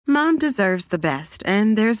Mom deserves the best,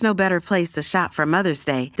 and there's no better place to shop for Mother's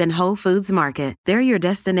Day than Whole Foods Market. They're your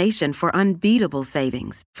destination for unbeatable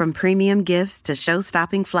savings, from premium gifts to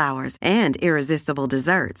show-stopping flowers and irresistible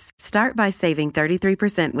desserts. Start by saving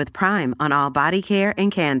 33% with Prime on all body care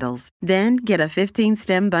and candles. Then get a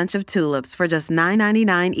 15-stem bunch of tulips for just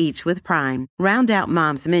 $9.99 each with Prime. Round out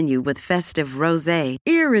Mom's menu with festive rosé,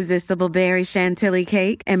 irresistible berry chantilly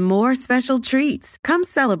cake, and more special treats. Come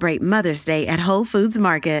celebrate Mother's Day at Whole Foods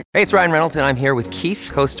Market. Hey, it's Ryan Reynolds, and I'm here with Keith,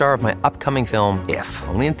 co-star of my upcoming film, If,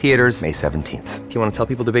 only in theaters May 17th. Do you want to tell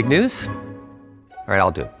people the big news? All right,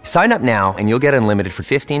 I'll do it. Sign up now and you'll get unlimited for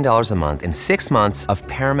 $15 a month and 6 months of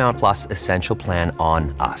Paramount Plus Essential Plan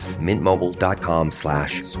on us.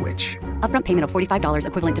 MintMobile.com/switch. Upfront payment of $45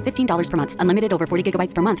 equivalent to $15 per month. Unlimited over 40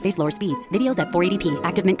 gigabytes per month. Face lower speeds. Videos at 480p.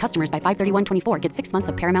 Active Mint customers by 531.24 get 6 months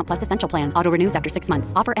of Paramount Plus Essential Plan. Auto renews after 6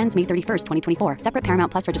 months. Offer ends May 31st, 2024. Separate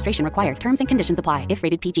Paramount Plus registration required. Terms and conditions apply if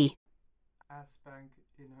rated PG. Asbank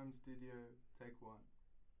in-home studio, take one.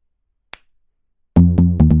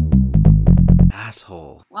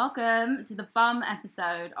 Asshole. Welcome to the bum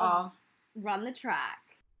episode of Run the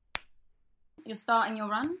Track. You're starting your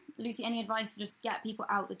run. Lucy, any advice to just get people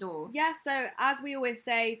out the door? Yeah, so as we always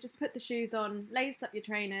say, just put the shoes on, lace up your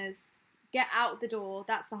trainers, get out the door.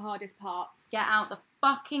 That's the hardest part. Get out the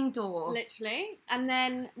fucking door. Literally. And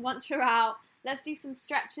then once you're out, let's do some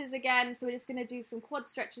stretches again. So we're just going to do some quad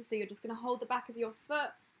stretches. So you're just going to hold the back of your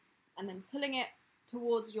foot and then pulling it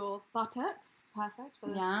towards your buttocks. Perfect for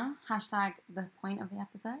this. Yeah. Hashtag the point of the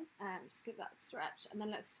episode. Just give that stretch. And then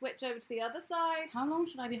let's switch over to the other side. How long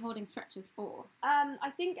should I be holding stretches for?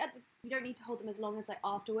 I think you don't need to hold them as long as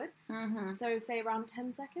afterwards. Mm-hmm. So say around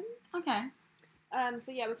 10 seconds. Okay.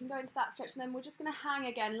 So yeah, we can go into that stretch, and then we're just going to hang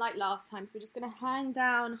again like last time. So we're just going to hang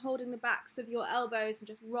down, holding the backs of your elbows and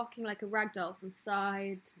just rocking like a ragdoll from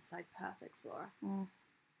side to side. Perfect, Flora. Mm.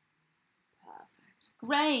 Perfect.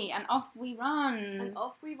 Great, and off we run. And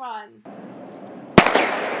off we run.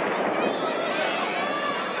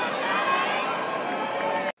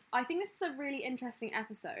 I think this is a really interesting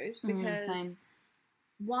episode because,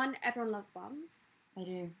 one, everyone loves bums. They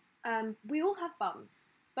do. We all have bums.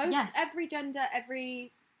 Both, yes. Every gender,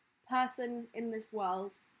 every person in this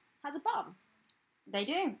world has a bum. They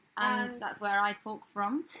do. And that's where I talk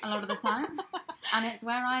from a lot of the time. And it's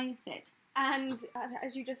where I sit. And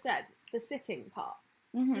as you just said, the sitting part.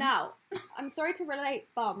 Mm-hmm. Now, I'm sorry to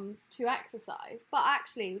relate bums to exercise, but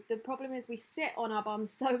actually the problem is we sit on our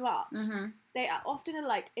bums so much. Mm-hmm. They are often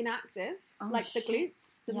inactive, the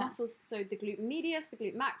glutes, the muscles, so the glute medius, the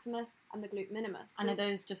glute maximus, and the glute minimus. And are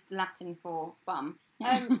those just Latin for bum?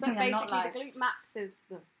 But basically the glute max is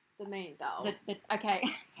the main goal. Okay.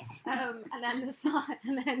 And then the side,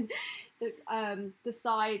 the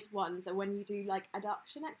side ones are when you do like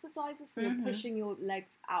adduction exercises. So you're pushing your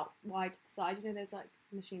legs out wide to the side. You know, there's like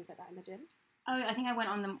machines like that in the gym. Oh, I think I went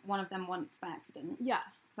on one of them once by accident. Yeah.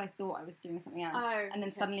 Because I thought I was doing something else. Oh, and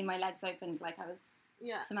then suddenly my legs opened like I was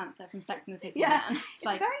Samantha from Sex and the City. Yeah. It's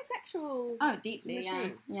like, very sexual. Oh, deeply,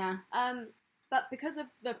 machine. Yeah. But because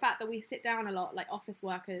of the fact that we sit down a lot, like office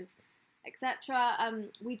workers, etc.,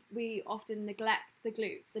 we often neglect the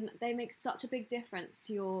glutes, and they make such a big difference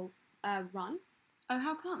to your run. Oh,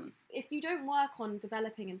 how come? If you don't work on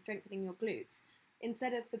developing and strengthening your glutes,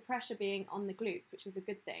 instead of the pressure being on the glutes, which is a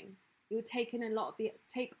good thing, you'll take on a lot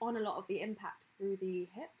of the impact through the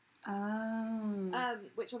hips. Oh.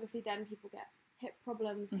 Which obviously then people get hip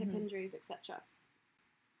problems, hip injuries, etc.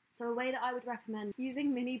 So a way that I would recommend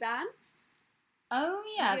using mini bands. Oh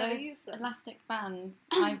yeah, those elastic bands.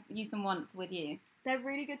 I've used them once with you. They're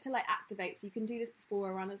really good to like activate. So you can do this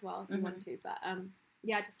before a run as well if you want to. But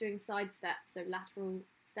just doing side steps, so lateral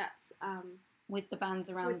steps. With the bands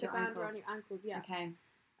around your ankles. Around your ankles, yeah. Okay.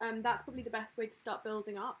 That's probably the best way to start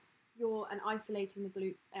building up and isolating the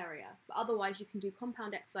glute area. But otherwise, you can do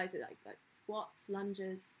compound exercises like squats,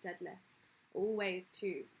 lunges, deadlifts, all ways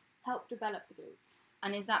to help develop the glutes.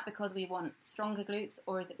 And is that because we want stronger glutes,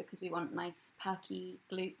 or is it because we want nice, perky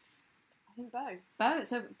glutes? I think both. Both?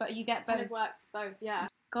 So, but you get both? It works both, yeah.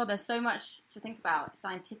 God, there's so much to think about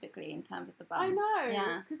scientifically in terms of the bum. I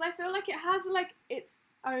know, because I feel like it has like its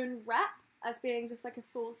own rep as being just like a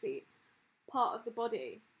saucy part of the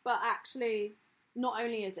body. But actually, not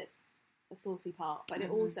only is it a saucy part, but it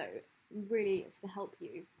also really to help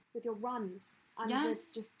you with your runs and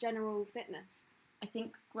with just general fitness. I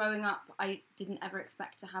think growing up, I didn't ever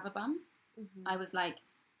expect to have a bum. Mm-hmm. I was like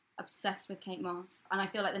obsessed with Kate Moss, and I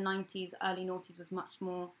feel like the 90s, early noughties was much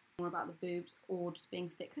more about the boobs or just being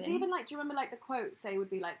stick thin. Because even like, do you remember like the quote say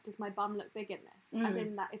would be like, "Does my bum look big in this?" As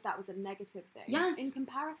in that if that was a negative thing. Yes. In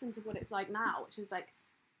comparison to what it's like now, which is like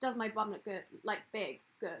does my bum look good? Like, big,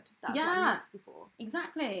 good. That's what Yeah. I'm looking for.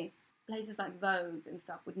 Exactly. Places like Vogue and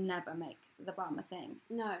stuff would never make the bum a thing.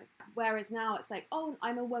 No. Whereas now it's like, oh,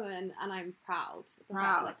 I'm a woman and I'm proud. of the fact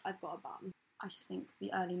Proud. that, like, I've got a bum. I just think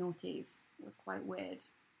the early noughties was quite weird.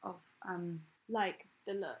 Like,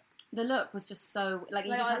 the look. The look was just so, like,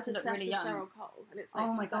 you Like, just I had was to look obsessed really with young. Cheryl Cole, and it's like,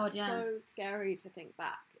 Oh my God, that's yeah. so scary to think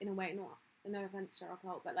back in a way. Not, no offense, to Cheryl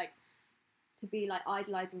Cole, but like to be like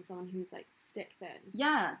idolizing someone who's like stick thin.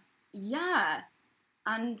 Yeah, yeah.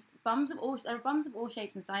 And there are bums of all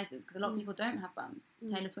shapes and sizes, because a lot of people don't have bums.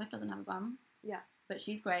 Taylor Swift doesn't have a bum. Yeah. But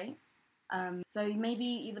she's great. So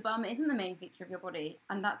maybe the bum isn't the main feature of your body,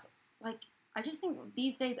 and that's, like, I just think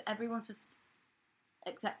these days everyone's just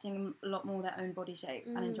accepting a lot more their own body shape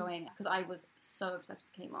and enjoying it. Because I was so obsessed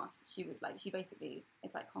with Kate Moss. She was like, she basically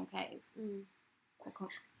is like concave.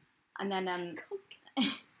 And then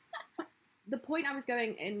The point I was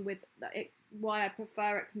going in with why I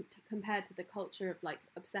prefer it compared to the culture of like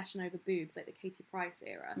obsession over boobs, like the Katie Price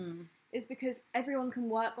era, is because everyone can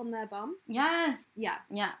work on their bum. Yes. Yeah.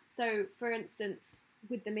 Yeah. So, for instance,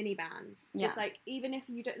 with the mini bands, it's like, even if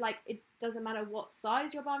you don't, like, it doesn't matter what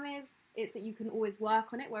size your bum is, it's that you can always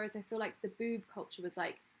work on it. Whereas I feel like the boob culture was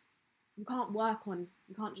like, you can't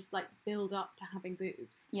just like build up to having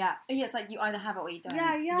boobs. Yeah. Yeah, it's like you either have it or you don't.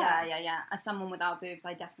 Yeah. As someone without boobs,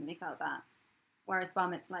 I definitely felt that. Whereas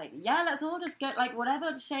bum, it's like, yeah, let's all just get, like,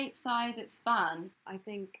 whatever shape, size, it's fun. I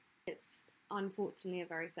think it's unfortunately a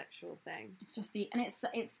very sexual thing. It's just the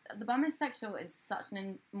bum is sexual in such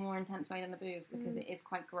a more intense way than the boobs, because it is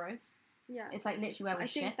quite gross. Yeah. It's like literally where we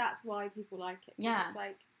shit. I think that's why people like it. Yeah. It's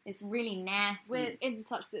like, it's really nasty. we're in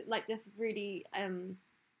such that, like, this really kind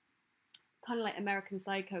of like American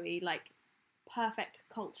Psycho-y, like, perfect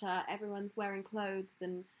culture. Everyone's wearing clothes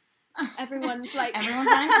and everyone's like Everyone's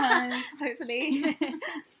wearing clothes. Hopefully.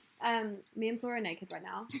 Me and Flora are naked right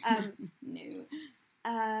now.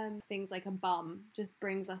 No. Things like a bum just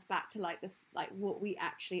brings us back to like this, like what we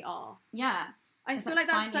actually are. Yeah. I It's feel like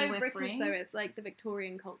like that's so finally we're British free. though. It's like the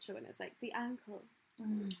Victorian culture when it's like the ankle.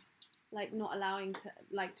 Like not allowing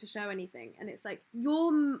to show anything, and it's like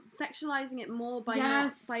you're sexualizing it more by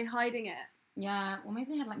Yes. by hiding it. Yeah. Well,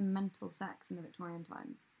 maybe they had like mental sex in the Victorian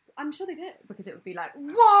times, I'm sure they did. because it would be like,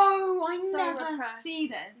 whoa, I So never repressed. see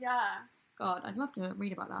this. Yeah. God, I'd love to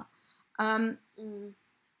read about that.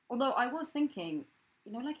 Although I was thinking,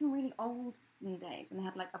 you know, like in really olden days when they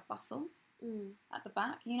had like a bustle at the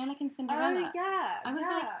back, you know, like in Cinderella. Oh yeah. I was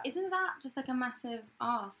like, isn't that just like a massive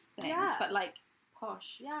arse thing? Yeah. But like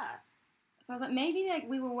posh. yeah. So I was like, maybe like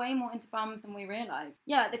we were way more into bums than we realised.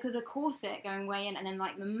 Yeah, because a corset going way in, and then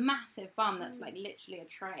like the massive bum that's like literally a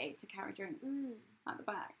tray to carry drinks at the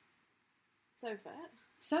back. So fit.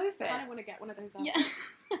 So fit. I kind of want to get one of those. Yeah.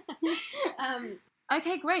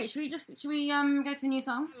 Okay, great. Should we go to the new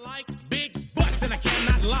song? Like big butts, and I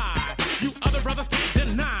cannot lie. You other brothers can't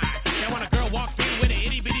deny that when a girl walks in with an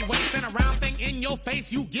itty bitty waist and a round thing in your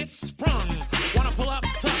face, you get sprung. Wanna pull up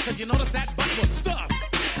tough, cause you notice that butt was stuffed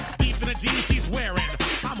deep in the jeans she's wearing.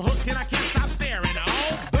 I'm hooked and I can't stop staring.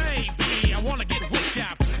 Oh baby, I wanna get whipped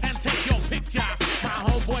up and take your picture. My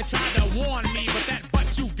homeboys tried to warn me, but that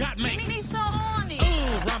butt you got makes me so horny.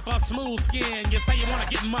 Ooh, rump up smooth skin. You say you wanna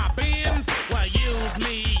get in my bin? Well, use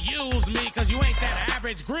me, cause you ain't that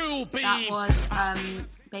average groupie. That was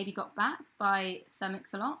Baby Got Back by Sir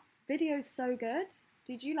Mix-a-Lot. Video's so good.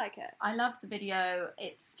 Did you like it? I loved the video.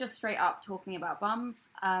 It's just straight up talking about bums.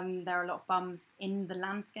 There are a lot of bums in the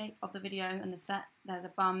landscape of the video and the set. There's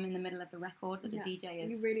a bum in the middle of the record that the DJ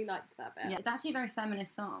is. You really liked that bit. Yeah, it's actually a very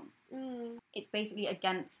feminist song. It's basically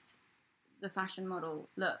against the fashion model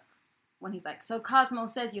look. When he's like, so Cosmo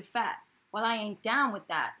says you're fat. Well, I ain't down with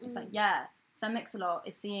that. It's like, yeah. Sir Mix-a-Lot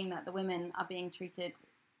is seeing that the women are being treated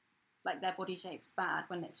like their body shape's bad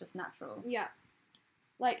when it's just natural. Yeah.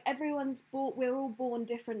 Like, we're all born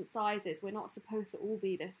different sizes. We're not supposed to all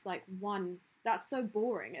be this, like, one. That's so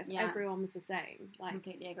boring if everyone was the same. Like,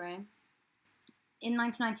 Completely agree. In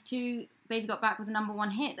 1992, Baby Got Back was a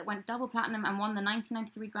 #1 hit that went double platinum and won the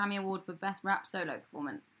 1993 Grammy Award for Best Rap Solo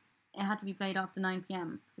Performance. It had to be played after 9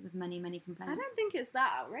 p.m. because of many, many complaints. I don't think it's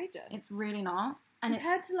that outrageous. It's really not. And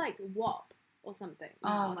compared to, like, WAP or something. Oh,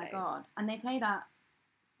 nowadays. my God. And they play that...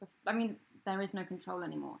 I mean, there is no control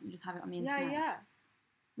anymore. You just have it on the internet. Yeah.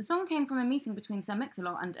 The song came from a meeting between Sir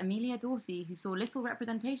Mix-a-Lot and Amelia Dorsey, who saw little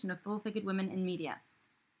representation of full-figured women in media.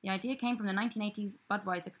 The idea came from the 1980s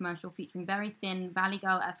Budweiser commercial featuring very thin, Valley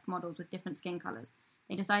Girl-esque models with different skin colours.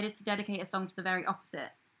 They decided to dedicate a song to the very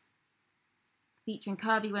opposite, featuring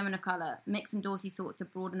curvy women of colour. Mix and Dorsey sought to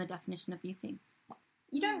broaden the definition of beauty.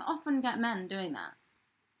 You don't often get men doing that.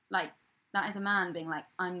 Like, that is a man being like,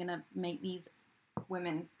 I'm going to make these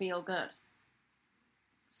women feel good.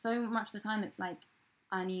 So much of the time it's like,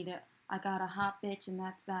 I got a hot bitch and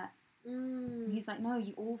that's that. He's like, no,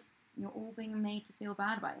 you're all being made to feel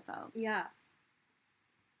bad about yourselves. Yeah.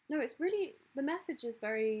 No, it's really, the message is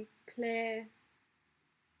very clear.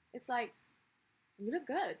 It's like, you look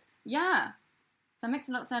good. Yeah. So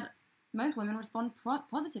Mix-a-Lot said, most women respond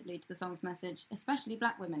positively to the song's message, especially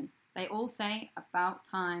black women. They all say, about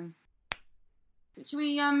time. So should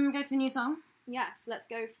we go to a new song? Yes, let's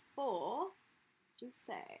go for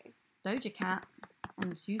Juicy. Doja Cat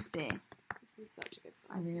and Juicy. This is such a good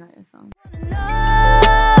song. I really like this song.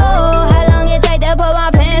 How long it take to put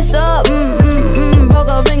my pants up? Broke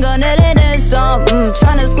a fingernail and then some.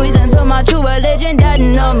 Tryna squeeze into my true religion, that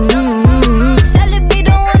numb. Celebrity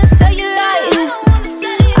don't wanna sell you life.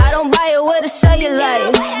 I don't buy it with a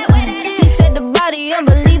cellulite. He said the body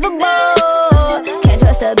unbelievable. Can't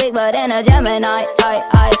trust a big butt and a Gemini.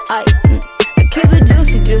 I keep it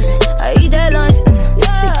juicy. I eat that lunch.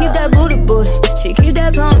 She keep that booty. She keep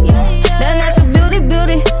that pump. That natural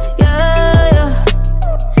beauty. Yeah.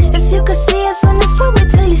 If you could see it from the front, wait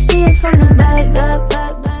till you see it from the back.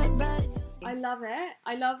 I love it.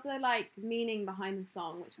 I love the meaning behind the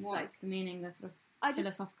song, which is What's the meaning, the sort of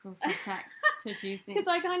philosophical subtext to Juicy? Because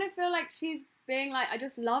I kind of feel like she's being I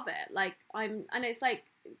just love it. And it's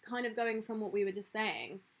kind of going from what we were just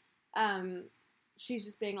saying. She's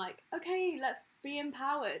just being okay, let's be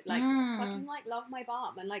empowered. Fucking love my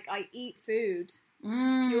bum, and I eat food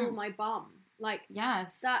to fuel my bum.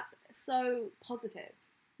 Yes, that's so positive.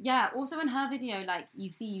 Yeah. Also in her video, you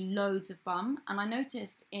see loads of bum, and I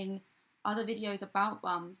noticed in other videos about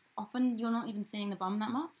bums, often you're not even seeing the bum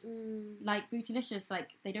that much. Bootylicious,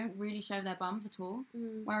 they don't really show their bums at all.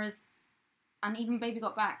 Whereas, and even Baby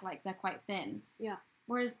Got Back, they're quite thin. Yeah.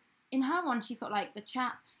 Whereas in her one, she's got the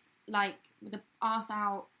chaps, with the arse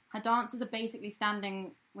out. Her dancers are basically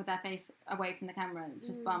standing with their face away from the camera. It's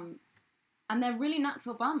just bum. And they're really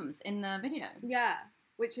natural bums in the video. Yeah,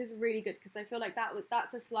 which is really good, because I feel like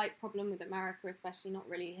that's a slight problem with America, especially, not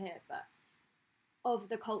really here, but of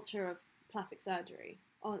the culture of plastic surgery,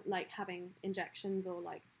 or having injections or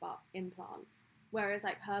butt implants. Whereas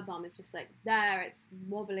her bum is just there, it's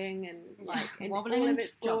wobbling and in wobbling all and of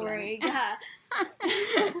its glory. Yeah.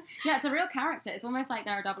 Yeah, it's a real character. It's almost like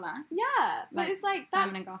they're a double act. Yeah, but it's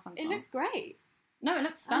Simon and Garfunkel. it looks great. No, it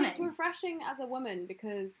looks stunning. And it's refreshing as a woman,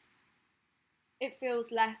 because it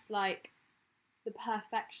feels less like the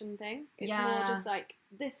perfection thing. It's more just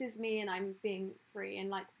this is me and I'm being free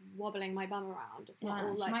and wobbling my bum around. It's not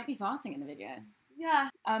all she might be farting in the video. Yeah.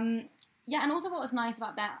 Yeah, and also what was nice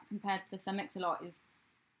about that compared to Sir Mix-a-Lot is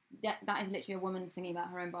that is literally a woman singing about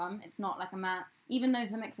her own bum. It's not a man, even though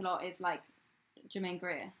Sir Mix-a-Lot is Jermaine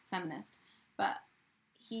Greer, feminist, but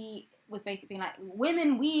he was basically being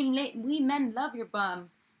women, we men love your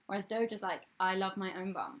bums, whereas Doja's I love my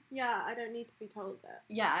own bum. Yeah, I don't need to be told that.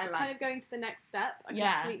 Yeah, it's kind of going to the next step.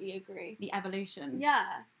 I completely agree. The evolution. Yeah.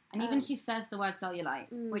 And even she says the word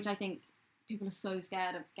cellulite, which I think people are so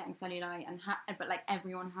scared of getting cellulite, but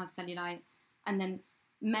everyone has cellulite, and then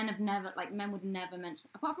men would never mention,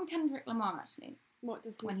 apart from Kendrick Lamar actually. What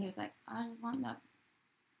does he when say? He was I just want that,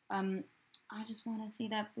 I just want to see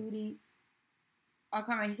that booty. I can't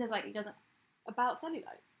remember. He says he doesn't about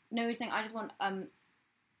cellulite. No, he's saying I just want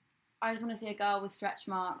to see a girl with stretch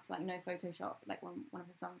marks, no Photoshop, one of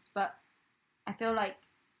his songs. But I feel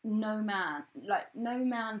no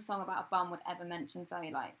man's song about a bum would ever mention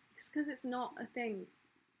cellulite. It's because it's not a thing.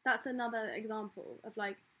 That's another example of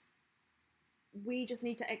we just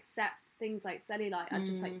need to accept things like cellulite as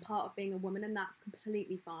just part of being a woman, and that's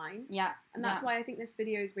completely fine. Yeah. And that's why I think this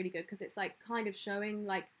video is really good, because it's kind of showing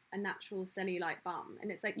a natural cellulite bum,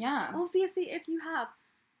 and it's obviously if you have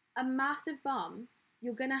a massive bum,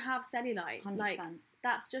 you're gonna have cellulite. 100%.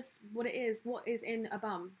 That's just what it is. What is in a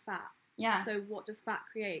bum? Fat. Yeah. So what does fat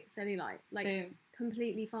create? Cellulite. Boom.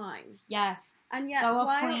 Completely fine. Yes. And yet, Go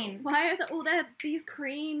off, queen. Why are all these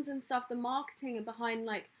creams and stuff? The marketing and behind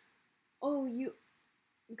you're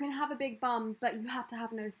gonna have a big bum, but you have to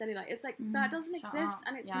have no cellulite. It's that doesn't exist, up.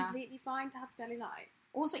 and it's completely fine to have cellulite.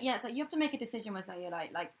 Also, yeah, it's you have to make a decision with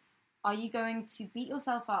cellulite. Are you going to beat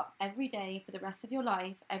yourself up every day for the rest of your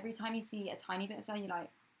life every time you see a tiny bit of cellulite,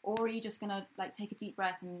 or are you just gonna take a deep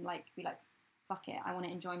breath and be fuck it, I want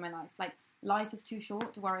to enjoy my life. Life is too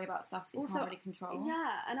short to worry about stuff that you can't really control.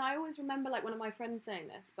 Yeah, and I always remember one of my friends saying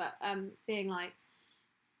this, but being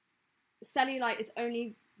cellulite is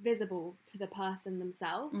only visible to the person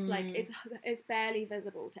themselves. Like it's barely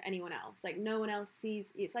visible to anyone else. Like no one else sees.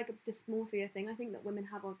 It's like a dysmorphia thing, I think, that women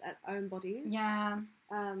have of their own bodies. Yeah.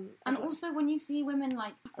 And also when you see women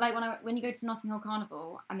like when you go to the Notting Hill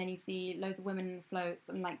Carnival and then you see loads of women in the floats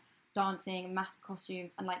and like dancing and massive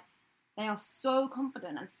costumes and like they are so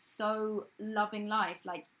confident and so loving life.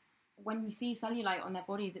 Like when you see cellulite on their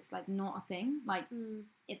bodies, it's like not a thing. Like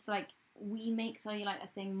it's like we make cellulite a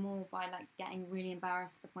thing more by like getting really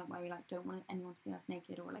embarrassed to the point where you like don't want anyone to see us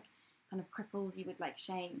naked, or like kind of cripples you with like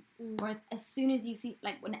shame. Whereas as soon as you see,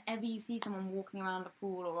 like whenever you see someone walking around a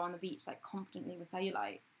pool or on the beach like confidently with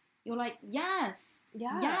cellulite, you're like, yes,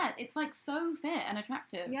 yeah, it's like so fit and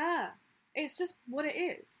attractive. Yeah, it's just what it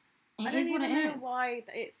is. I don't even know why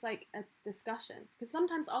it's like a discussion, because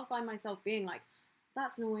sometimes I'll find myself being like,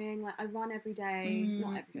 that's annoying, like I run every day,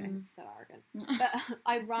 not every day, it's so arrogant, but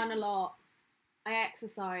I run a lot, I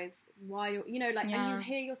exercise, why, you know, like, and you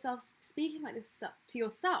hear yourself speaking like this to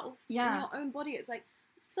yourself in your own body, it's like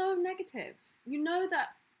so negative. You know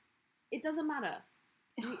that it doesn't matter.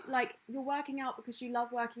 Like, you're working out because you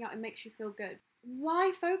love working out, it makes you feel good.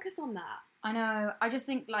 Why focus on that? I know. I just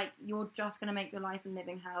think like you're just gonna make your life a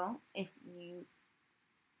living hell if you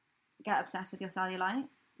get obsessed with your cellulite.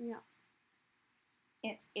 Yeah.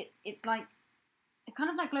 It's like it's kind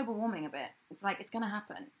of like global warming a bit. It's like it's gonna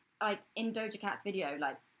happen. Like in Doja Cat's video,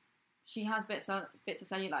 like she has bits of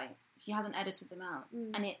cellulite. She hasn't edited them out,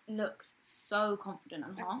 and it looks so confident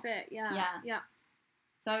and hot. Fit, yeah.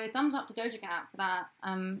 So thumbs up to Doja Cat for that.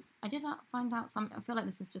 I did find out something. I feel like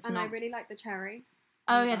this is just and not. I really like the cherry.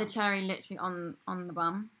 Oh yeah, the cherry literally on the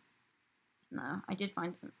bum. No, I did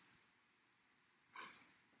find some.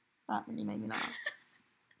 That really made me laugh.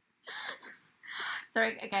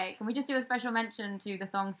 Sorry, okay, can we just do a special mention to the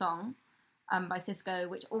Thong Song by Cisco,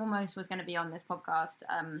 which almost was going to be on this podcast,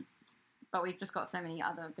 but we've just got so many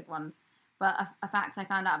other good ones. But a fact I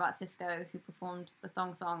found out about Cisco, who performed the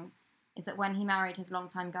Thong Song, is that when he married his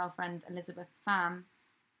longtime girlfriend, Elizabeth Pham,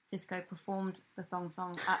 Cisco performed the Thong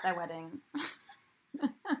Song at their wedding.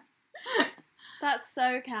 That's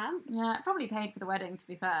so camp. Yeah, probably paid for the wedding, to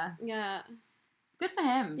be fair. Yeah. Good for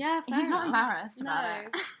him. Yeah, fair He's not enough. embarrassed about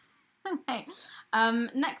it. Okay.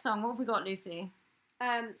 Next song, what have we got, Lucy?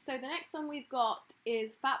 So the next song we've got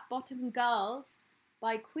is Fat Bottom Girls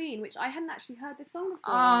by Queen, which I hadn't actually heard this song before.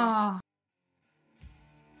 Oh.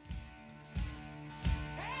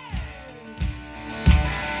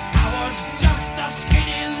 I was just a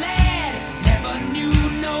skinny lad, never knew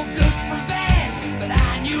no good from bad, but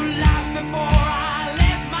I knew life before I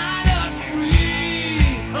left my nursery.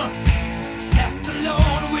 Left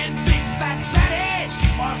alone with big fat fatty, she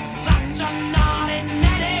was such a naughty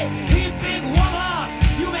natty. Hey, big woman,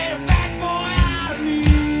 you made a bad boy out of me.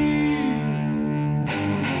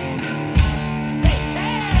 Hey,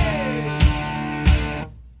 hey.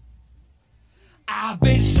 I've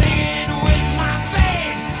been singing with my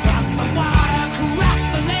band, cross the water, cross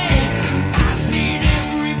the lake. I've seen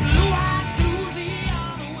every blue-eyed floozy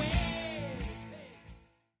on the way.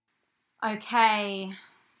 Okay,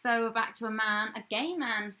 so we're back to a gay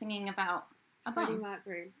man singing about a Freddie bum.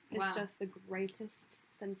 Mercury is Wow. just the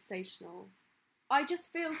greatest, sensational. I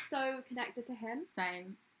just feel so connected to him.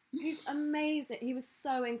 Same. He's amazing. He was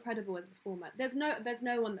so incredible as a performer. There's no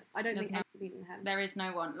one that I don't think ever beaten him. There is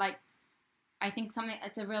no one. Like, I think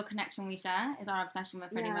it's a real connection we share is our obsession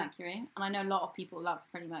with Freddie Mercury. And I know a lot of people love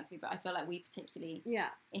Freddie Mercury, but I feel like we particularly,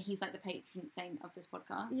 he's like the patron saint of this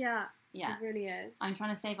podcast. Yeah, Yeah. it really is. I'm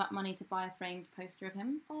trying to save up money to buy a framed poster of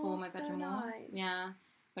him for my so bedroom wall. nice. Yeah,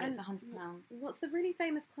 but And it's £100. What's the really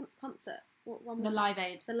famous concert? What one was The it? Live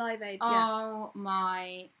Aid. The Live Aid, Oh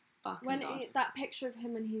my fucking When God. that picture of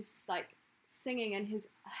him when he's like singing and his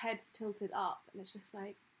head's tilted up, and it's just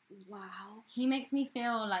like, wow. He makes me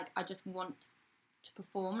feel like I just want to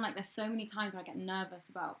perform. Like, there's so many times where I get nervous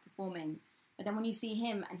about performing, but then when you see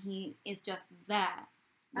him and he is just there,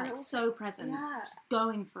 And like also- so present, just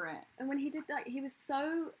going for it. And when he did that, he was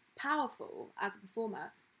so powerful as a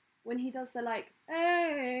performer. When he does the like,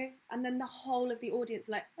 hey, and then the whole of the audience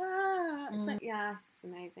like, ah, it's like, yeah, it's just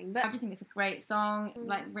amazing. But I just think it's a great song,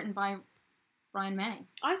 like written by Brian May.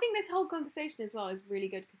 I think this whole conversation as well is really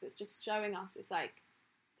good because it's just showing us it's like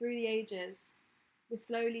through the ages we're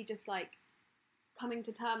slowly just like coming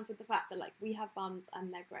to terms with the fact that like we have bums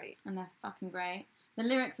and they're great. And they're fucking great. The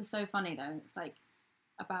lyrics are so funny though. It's like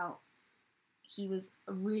about he was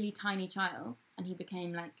a really tiny child and he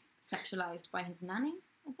became like sexualized by his nanny,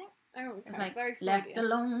 I think. Oh, okay. It's like very left Freudian.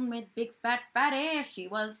 alone with big fat fatty. She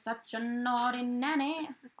was such a naughty nanny.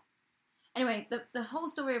 Anyway, the whole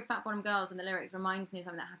story of Fat Bottom Girls and the lyrics reminds me of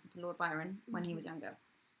something that happened to Lord Byron when he was younger.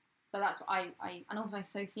 So that's what I and also I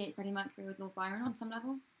associate Freddie Mercury with Lord Byron on some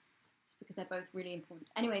level, just because they're both really important.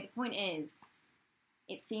 Anyway, the point is,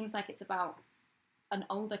 it seems like it's about an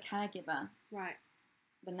older caregiver, Right.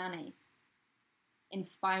 the nanny,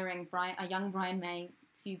 inspiring a young Brian May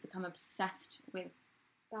to become obsessed with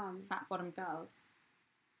fat-bottomed girls.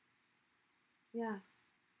 Yeah.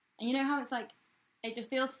 And you know how it's like, it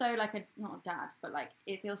just feels so like not a dad, but like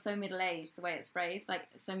it feels so middle-aged the way it's phrased. Like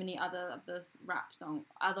so many other of those rap songs,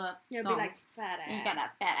 songs. Be like fat ass. You got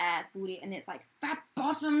that fat ass booty, and it's like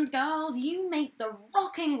fat-bottomed girls. You make the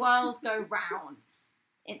rocking world go round.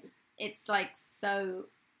 It's like so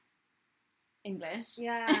English.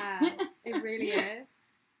 Yeah, it really is.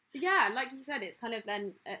 But yeah, like you said, it's kind of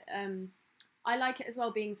then. I like it as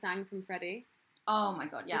well being sang from Freddie. Oh my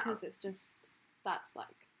god, yeah. Because it's just that's like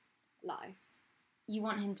life. You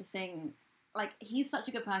want him to sing, like, he's such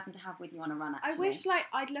a good person to have with you on a run, actually. I wish, like,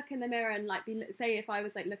 I'd look in the mirror and, like, say if I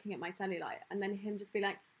was, like, looking at my cellulite, and then him just be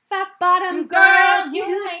like, fat bottom girls,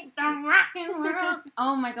 you make the rockin' world.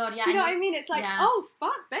 Oh my god, yeah. Do you know what I mean? It's like, oh,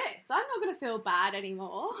 fuck this. I'm not going to feel bad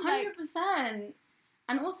anymore. 100%.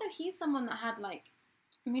 And also, he's someone that had, like,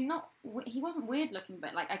 I mean, he wasn't weird looking,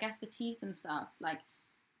 but, like, I guess the teeth and stuff, like,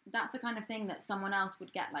 that's the kind of thing that someone else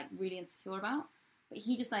would get, like, really insecure about. But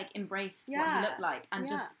he just, like, embraced what he looked like. And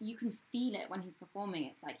just, you can feel it when he's performing.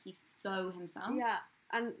 It's like, he's so himself. Yeah.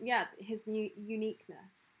 And, yeah, his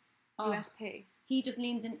uniqueness. USP. He just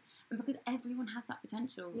leans in. And because everyone has that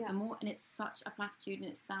potential. Yeah. The more, and it's such a platitude and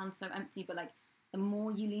it sounds so empty. But, like, the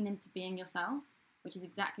more you lean into being yourself, which is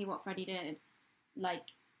exactly what Freddie did,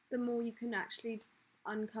 like... the more you can actually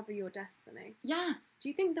uncover your destiny. Yeah. Do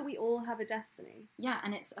you think that we all have a destiny? Yeah,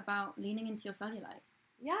 and it's about leaning into your cellulite.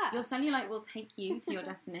 Yeah. Your cellulite will take you to your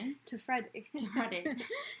destiny. To Freddie. To Freddie.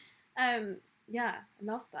 Yeah, I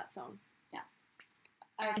love that song. Yeah.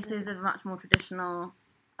 This is a much more traditional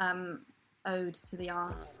ode to the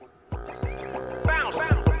arse.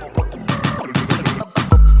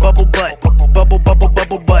 Bubble butt, bubble, bubble,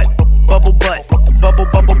 bubble butt, bubble butt, bubble,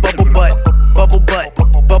 bubble, bubble butt, bubble butt,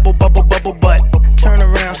 bubble, bubble, bubble butt. Turn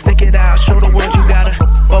around, stick it out, show the world you got a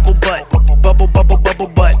bubble butt, bubble, bubble, bubble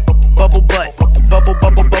butt, bubble butt, bubble,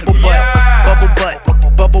 bubble, bubble butt, bubble butt,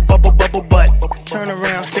 bubble, bubble, bubble butt. Turn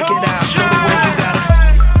around, stick it out, show the world you got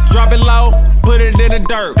a. Drop it low, put it in the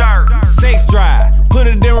dirt. Sex drive, put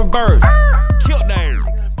it in reverse. Kill them,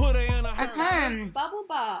 put it in a hurt. Okay. Bubble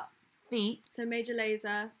butt. Feet. So Major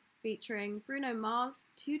Lazer featuring Bruno Mars,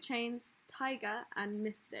 2 Chainz, Tyga, and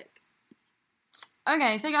Mystic.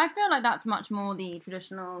 Okay, so I feel like that's much more the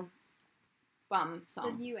traditional bum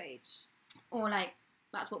song. The new age. Or like,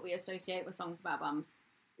 that's what we associate with songs about bums.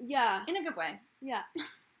 Yeah. In a good way. Yeah.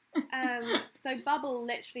 So bubble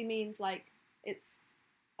literally means like it's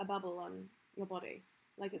a bubble on your body.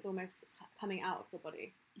 Like it's almost coming out of your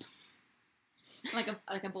body. like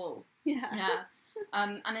a ball. Yeah. Yeah.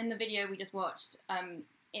 And in the video we just watched,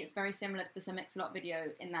 it's very similar to the Sir Mix-a-Lot video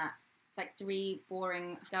in that it's like 3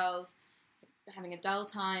 boring girls having a dull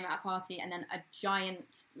time at a party, and then a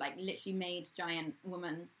giant, like literally made giant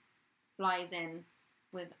woman flies in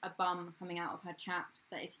with a bum coming out of her chaps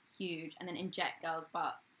that is huge, and then inject girls'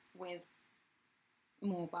 butts with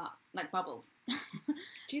more butt, like bubbles.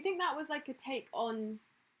 Do you think that was like a take on,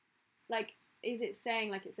 like, is it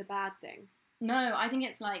saying like it's a bad thing? No, I think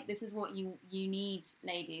it's like, this is what you need,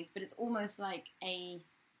 ladies, but it's almost like a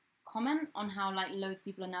comment on how like loads of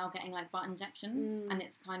people are now getting like butt injections, and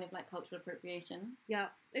it's kind of like cultural appropriation. Yeah,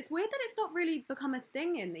 it's weird that it's not really become a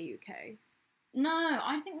thing in the UK. No,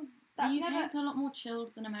 I think the UK is a lot more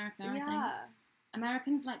chilled than America. I think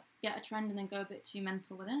Americans like get a trend and then go a bit too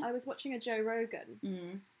mental with it. I was watching a Joe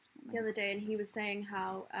Rogan the other day, and he was saying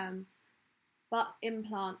how butt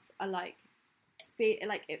implants are like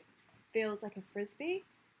it feels like a frisbee.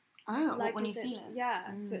 Oh, like when you feel it?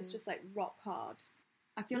 Yeah, so it's just like rock hard.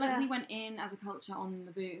 I feel like we went in as a culture on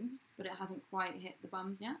the boobs, but it hasn't quite hit the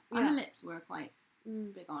bums yet. And the lips we're quite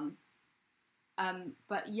big on.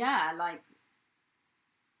 But yeah, like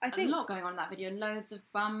I think a lot going on in that video. Loads of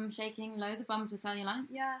bum shaking, loads of bums with cellulite.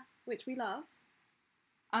 Yeah, which we love.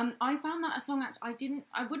 I found that a song I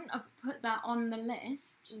wouldn't have put that on the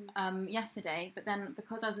list yesterday, but then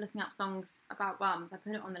because I was looking up songs about bums, I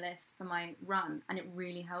put it on the list for my run, and it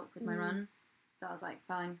really helped with my run. So I was like,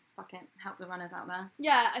 fine, fuck it, help the runners out there.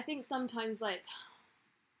 Yeah, I think sometimes like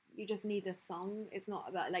you just need a song. It's not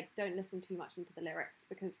about like, don't listen too much into the lyrics,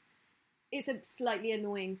 because it's a slightly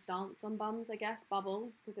annoying stance on bums, I guess.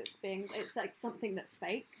 Bubble, because it's like something that's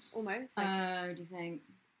fake almost. Like, do you think?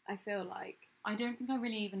 I feel like. I don't think I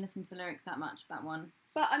really even listened to the lyrics that much, that one.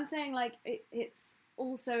 But I'm saying, like, it's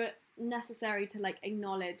also necessary to, like,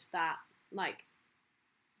 acknowledge that, like,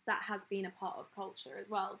 that has been a part of culture as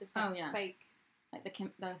well. This like, fake, like the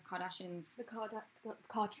Kardashians, the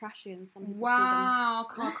Kardashians. Some people wow,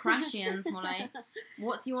 Kardashians. More like.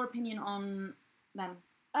 What's your opinion on them?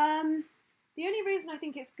 The only reason I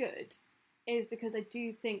think it's good is because I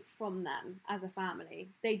do think from them as a family,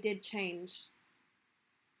 they did change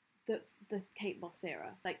the Kate Moss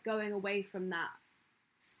era, like going away from that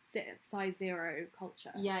size zero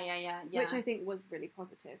culture. Yeah. Which I think was really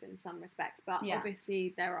positive in some respects, but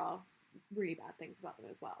obviously there are really bad things about them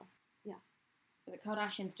as well. Yeah. But the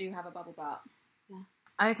Kardashians do have a bubble butt.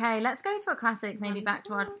 Yeah. Okay, let's go to a classic, maybe back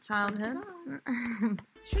to our childhoods.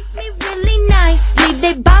 Treat me really nicely.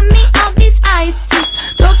 They buy me all these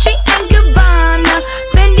ices. Dolce and Gabbana,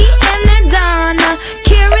 Fendi and Adana.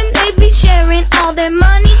 Karen, they be sharing all their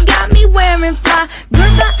money. Got me wearing fly.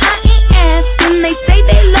 Girl, but I ain't asking. They say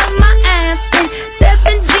they love my ass. And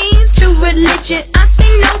 7 jeans, true religion. I say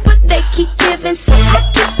no, but they keep giving. So I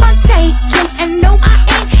keep on taking. And no, I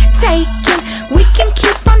ain't taking. We can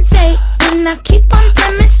keep on dating. I keep on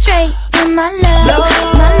demonstrating my love.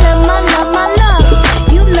 My love, my love, my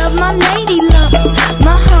love. You love my lady lumps.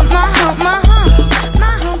 My hump, my hump, my hump.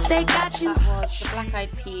 My humps, they got you. That was the Black Eyed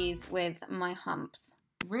Peas with My Humps.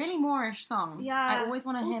 Really Moorish song. Yeah. I always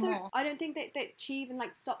want to hear more. I don't think that she even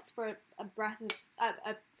like stops for a breath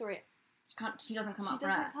of sorry. She doesn't come up for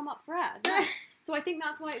air. She doesn't come up for air. No. So I think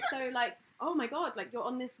that's why it's so like, oh my god, like you're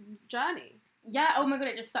on this journey. Yeah, oh my god,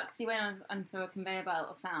 it just sucks you in onto a conveyor belt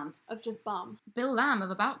of sound. Of just bum. Bill Lamb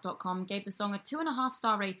of About.com gave the song a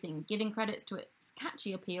 2.5-star rating, giving credits to its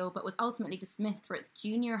catchy appeal, but was ultimately dismissed for its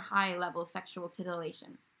junior high level sexual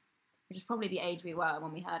titillation. Which is probably the age we were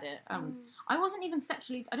when we heard it. I don't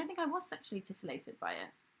think I was sexually titillated by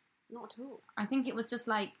it. Not at all. I think it was just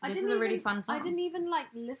like, this is a really fun song. I didn't even like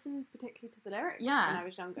listen particularly to the lyrics when I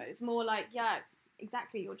was younger. It's more like, yeah,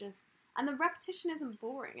 exactly, you're just... And the repetition isn't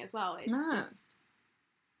boring as well. It's just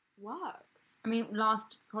works. I mean,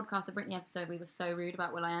 last podcast, the Britney episode, we were so rude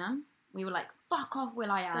about Will.i.am. We were like, fuck off,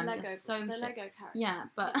 Will.i.am. The Lego character. Yeah,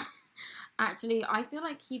 but actually, I feel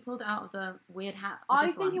like he pulled out of the weird hat.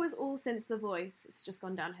 I think it was all since The Voice. It's just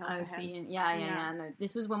gone downhill for him. Yeah. No,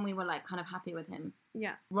 this was when we were like kind of happy with him.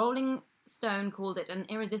 Yeah. Rolling Stone called it an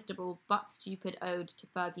irresistible but stupid ode to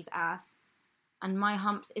Fergie's ass. And My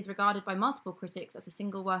Humps is regarded by multiple critics as the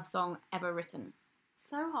single worst song ever written.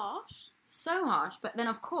 So harsh. So harsh, but then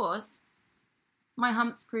of course, My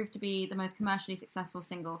Humps proved to be the most commercially successful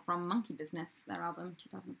single from Monkey Business, their album,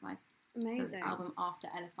 2005. Amazing. So the album after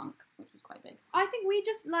Elefunk, which was quite big. I think we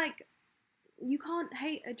just, like, you can't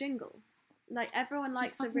hate a jingle. Like, everyone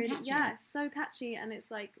likes a really... Catchy. Yeah, it's so catchy, and it's,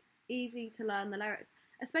 like, easy to learn the lyrics.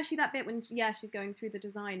 Especially that bit when, she's going through the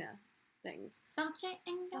designer things.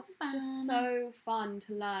 That's just so fun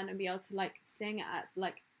to learn and be able to like sing at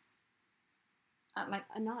like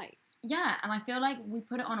a night. Yeah, and I feel like we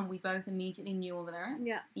put it on and we both immediately knew all the lyrics.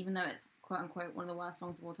 Yeah. Even though it's quote unquote one of the worst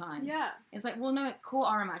songs of all time. Yeah. It's like, well, no, it caught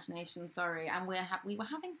our imagination. Sorry, and we were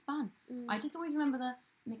having fun. I just always remember the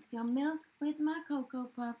mix your milk with my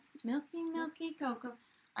Cocoa Puffs, milky milky cocoa.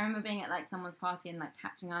 I remember being at like someone's party and like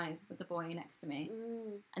catching eyes with the boy next to me,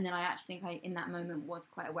 and then I actually think I, in that moment, was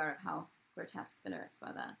quite aware of how grotesque the lyrics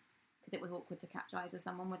were there, because it was awkward to catch eyes with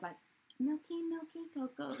someone with like milky milky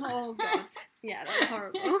cocoa. Oh god, yeah, that was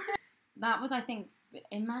horrible. That was, I think,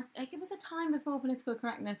 like it was a time before political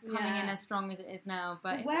correctness coming in as strong as it is now.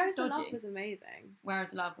 But Where Is the Love was amazing. Where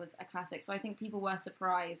Is the Love was a classic. So I think people were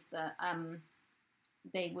surprised that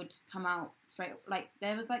they would come out straight, like,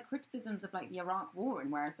 there was, like, criticisms of, like, the Iraq War in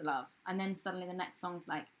Where Is the Love, and then suddenly the next song's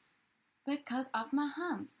like, because of my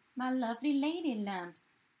humps, my lovely lady lumps.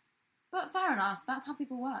 But fair enough, that's how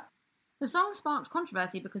people work. The song sparked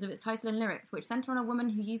controversy because of its title and lyrics, which centre on a woman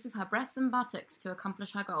who uses her breasts and buttocks to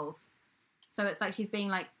accomplish her goals. So it's like she's being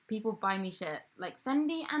like, people buy me shit, like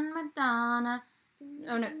Fendi and Madonna,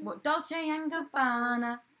 Dolce and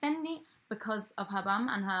Gabbana, Fendi, because of her bum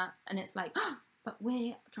and it's like, but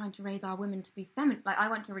we're trying to raise our women to be feminine. Like, I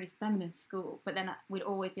went to a really feminist school, but then we'd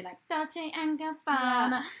always be like, Dolce and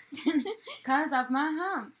Gabbana, because of my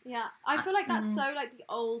humps. Yeah, I feel like that's so, like, the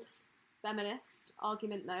old feminist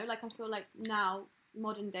argument, though. Like, I feel like now,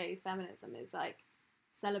 modern day feminism is, like,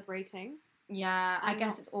 celebrating. Yeah, I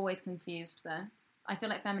guess it's always confused, though. I feel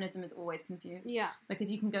like feminism is always confused. Yeah.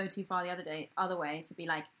 Because you can go too far the other way to be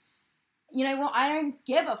like, you know what, I don't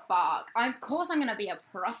give a fuck. Of course I'm going to be a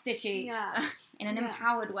prostitute. Yeah. In an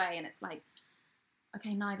empowered way, and it's like,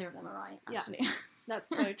 okay, neither of them are right, actually. Yeah. That's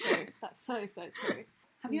so true. That's so true.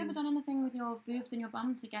 Have you ever done anything with your boobs and your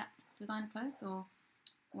bum to get designer clothes or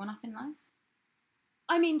one up in life?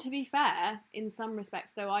 I mean, to be fair, in some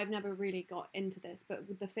respects, though, I've never really got into this, but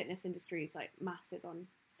the fitness industry is like massive on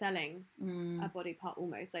selling a body part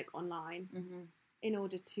almost like online in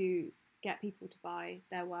order to get people to buy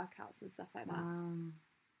their workouts and stuff like that.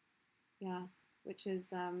 Yeah, which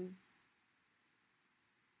is a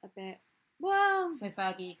bit, well... So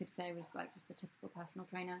Fergie, you could say, was like just a typical personal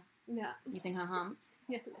trainer. Yeah. Using her humps.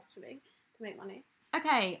 Yeah, literally, to make money.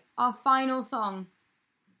 Okay, our final song.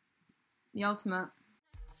 The ultimate.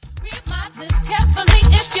 Read my list carefully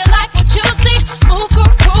if you like what you see. Move,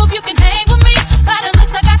 groove, you can hang with me. By the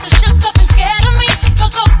looks, I got you shook up and scared of me.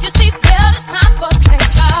 Fuck up your seatbelt, it's time for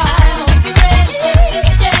takeoff. I don't think you're ready for this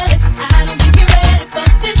jelly. I don't think you're ready for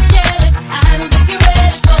this jelly. I don't think you're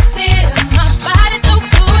ready for this. My body too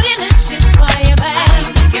bootylicious for your back. I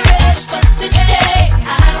don't think you're ready for this jelly.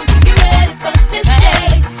 I don't think you're ready for this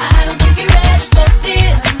jelly. I don't think you're ready for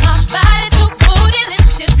this. My body too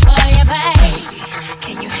bootylicious for your back.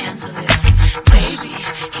 Can you handle this? Baby,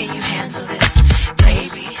 can you handle this?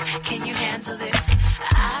 Baby, can you handle this?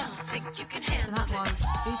 I don't think you can handle So that was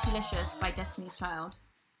Bootylicious by Destiny's Child.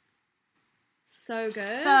 So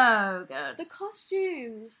good. So good. The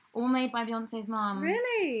costumes. All made by Beyonce's mum.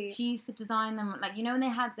 Really? She used to design them, like, you know when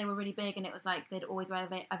they were really big and it was like they'd always wear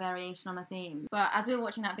a variation on a theme. But as we were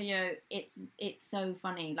watching that video, it's so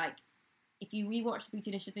funny. Like, if you rewatch the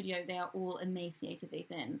Bootylicious video, they are all emaciatedly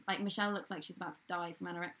thin. Like, Michelle looks like she's about to die from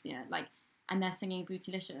anorexia. Like, and they're singing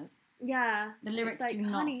Bootylicious. Yeah. The lyrics it's like, do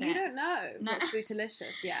not honey, fit. you don't know No. what's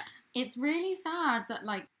Bootylicious yet. It's really sad that,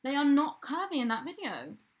 like, they are not curvy in that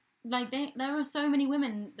video. Like, there are so many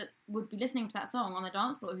women that would be listening to that song on the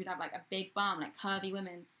dance floor who'd have, like, a big bum, like, curvy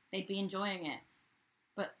women. They'd be enjoying it.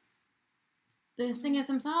 But the singers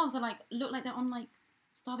themselves are, like, look like they're on, like,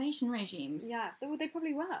 starvation regimes. Yeah, they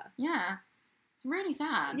probably were. Yeah. It's really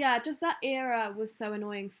sad. Yeah, just that era was so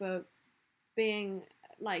annoying for being,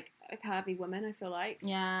 like, a curvy woman, I feel like.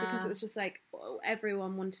 Yeah. Because it was just, like,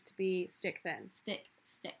 everyone wanted to be stick thin. Stick.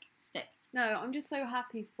 No, I'm just so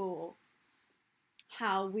happy for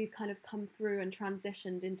how we've kind of come through and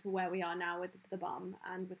transitioned into where we are now with the bum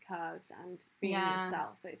and with curves and being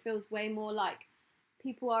yourself. It feels way more like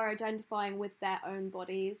people are identifying with their own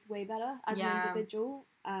bodies way better as an individual.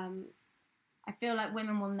 I feel like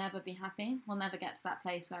women will never be happy. We'll never get to that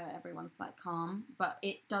place where everyone's, like, calm. But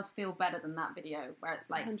it does feel better than that video where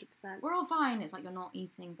it's like, 100%. We're all fine. It's like, you're not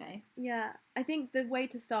eating, babe. Yeah, I think the way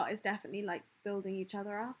to start is definitely, like, building each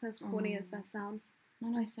other up, as corny as that sounds.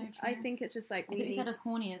 No, so true. I think it's just like I think you said as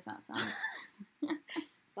horny as that sounds.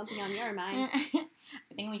 Something on your mind.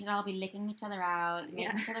 I think we should all be licking each other out,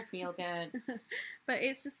 making each other feel good. But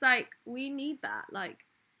it's just like, we need that, like,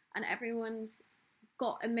 and everyone's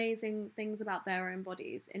got amazing things about their own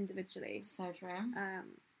bodies individually. So true.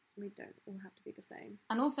 We don't all have to be the same.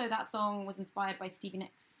 And also that song was inspired by Stevie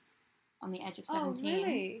Nicks on the Edge of 17. Oh,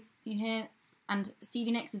 really? If you hear, and Stevie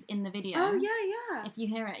Nicks is in the video. Oh, yeah. If you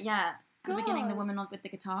hear it, yeah. At the beginning, the woman with the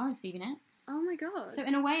guitar is Stevie Nicks. Oh my god. So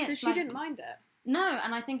in a way, it's so she like, didn't mind it. No,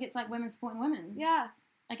 and I think it's like women supporting women. Yeah.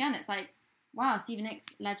 Again, it's like, wow, Stevie Nicks,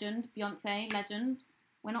 legend. Beyonce, legend.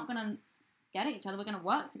 We're not gonna get at each other. We're gonna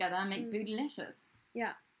work together and make Bootylicious.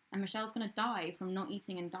 Yeah. And Michelle's gonna die from not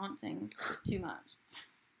eating and dancing too much.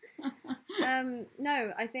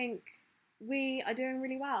 No, I think we are doing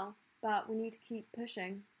really well, but we need to keep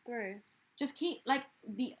pushing through. Just keep, like,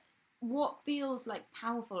 what feels, like,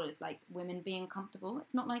 powerful is, like, women being comfortable.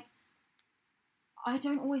 It's not like, I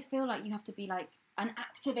don't always feel like you have to be, like, an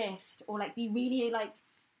activist or, like, be really, like,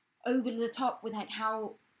 over the top with, like,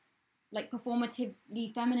 how, like,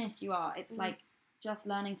 performatively feminist you are. It's, like, just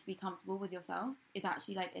learning to be comfortable with yourself is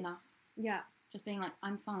actually, like, enough. Yeah. Just being like,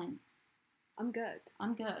 I'm fine. I'm good.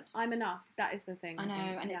 I'm enough. That is the thing. I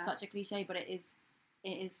know, and it's such a cliche, but it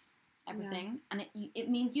is everything. Yeah. And it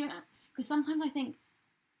means you don't, because sometimes I think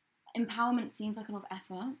empowerment seems like a lot of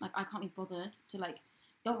effort. Like, I can't be bothered to, like,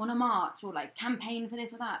 go on a march or, like, campaign for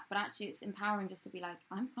this or that. But actually, it's empowering just to be like,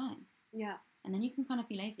 I'm fine. Yeah. And then you can kind of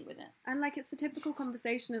be lazy with it. And, like, it's the typical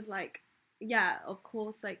conversation of, like, yeah, of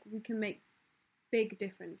course, like, we can make big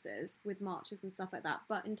differences with marches and stuff like that.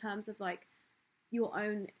 But in terms of, like, your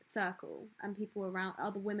own circle and people around,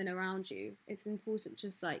 other women around you, it's important to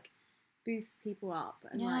just, like, boost people up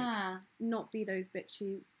and, like, not be those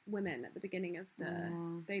bitchy women at the beginning of the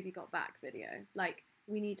Baby Got Back video. Like,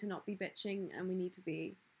 we need to not be bitching and we need to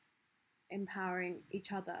be empowering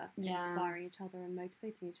each other, inspiring each other and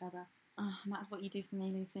motivating each other. Oh, and that's what you do for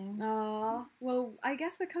me, Lucy. Oh, well, I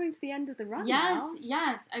guess we're coming to the end of the run now.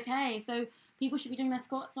 Yes, okay. So people should be doing their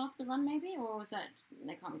squats after the run maybe, or is that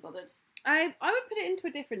they can't be bothered? I would put it into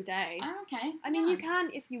a different day. Oh, okay. I mean, you can,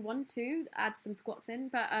 if you want to, add some squats in,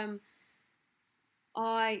 but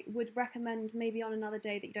I would recommend maybe on another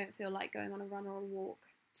day that you don't feel like going on a run or a walk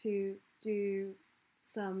to do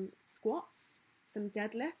some squats, some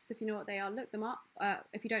deadlifts. If you know what they are, look them up.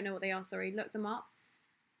 If you don't know what they are, look them up.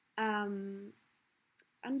 And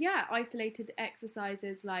yeah, isolated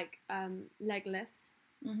exercises like leg lifts,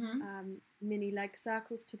 mini leg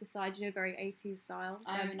circles to the side, very 80s style.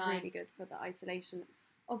 They're really good for the isolation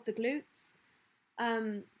of the glutes.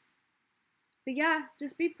 But yeah,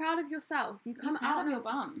 just be proud of yourself. You come out of your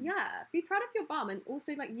bum. Yeah, be proud of your bum. And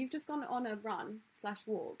also, like, you've just gone on a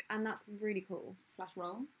run/walk, and that's really cool.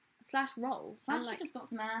 /roll. And, like, just got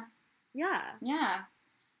some air. Yeah. Yeah.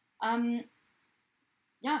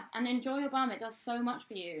 Yeah, and enjoy your bum. It does so much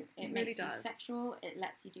for you. It really makes does. You sexual. It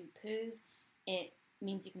lets you do poos. It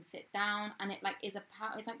means you can sit down, and it like is a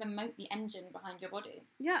power. It's like the engine behind your body.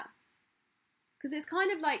 Yeah. Because it's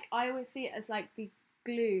kind of like, I always see it as like the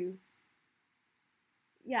glue.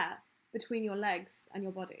 Yeah, between your legs and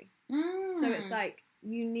your body. So it's like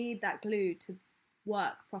you need that glue to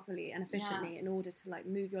work properly and efficiently in order to like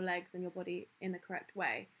move your legs and your body in the correct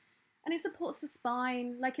way. And it supports the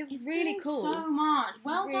spine. Like, it's really cool. So much. It's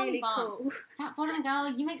well really done, cool. Fat Bottom Girl,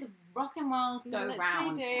 you make the rockin' world go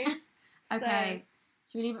round. Do. Okay.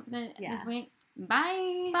 Should we leave it for this week?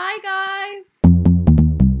 Bye. Bye, guys.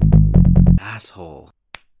 Asshole.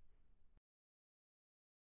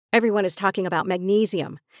 Everyone is talking about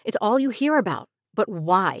magnesium. It's all you hear about. But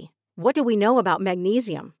why? What do we know about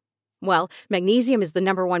magnesium? Well, magnesium is the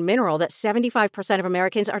 #1 mineral that 75% of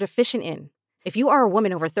Americans are deficient in. If you are a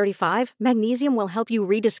woman over 35, magnesium will help you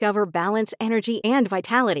rediscover balance, energy, and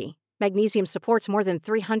vitality. Magnesium supports more than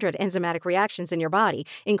 300 enzymatic reactions in your body,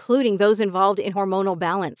 including those involved in hormonal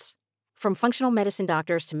balance. From functional medicine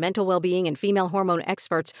doctors to mental well-being and female hormone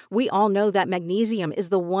experts, we all know that magnesium is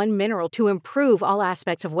the one mineral to improve all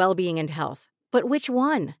aspects of well-being and health. But which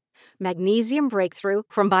one? Magnesium Breakthrough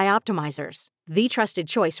from Bioptimizers, the trusted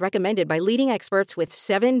choice recommended by leading experts with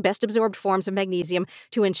 7 best-absorbed forms of magnesium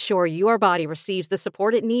to ensure your body receives the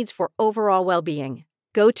support it needs for overall well-being.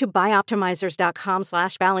 Go to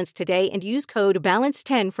bioptimizers.com/balance today and use code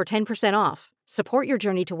BALANCE10 for 10% off. Support your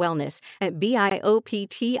journey to wellness at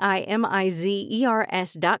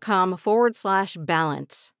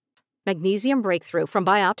bioptimizers.com/balance. Magnesium Breakthrough from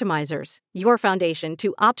Bioptimizers, your foundation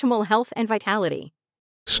to optimal health and vitality.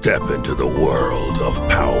 Step into the world of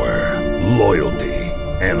power, loyalty,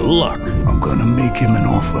 and luck. I'm gonna make him an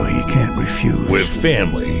offer he can't refuse. With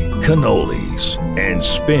family, cannolis, and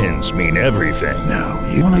spins mean everything. Now,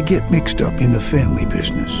 you wanna get mixed up in the family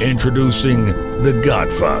business. Introducing The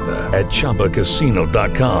Godfather at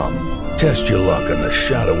ChumbaCasino.com. Test your luck in the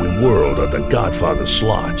shadowy world of The Godfather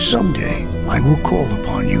slot. Someday, I will call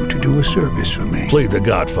upon you to do a service for me. Play The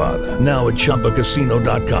Godfather, now at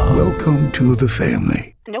ChumbaCasino.com. Welcome to the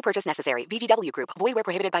family. No purchase necessary. VGW Group. Void where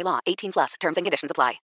prohibited by law. 18+. Terms and conditions apply.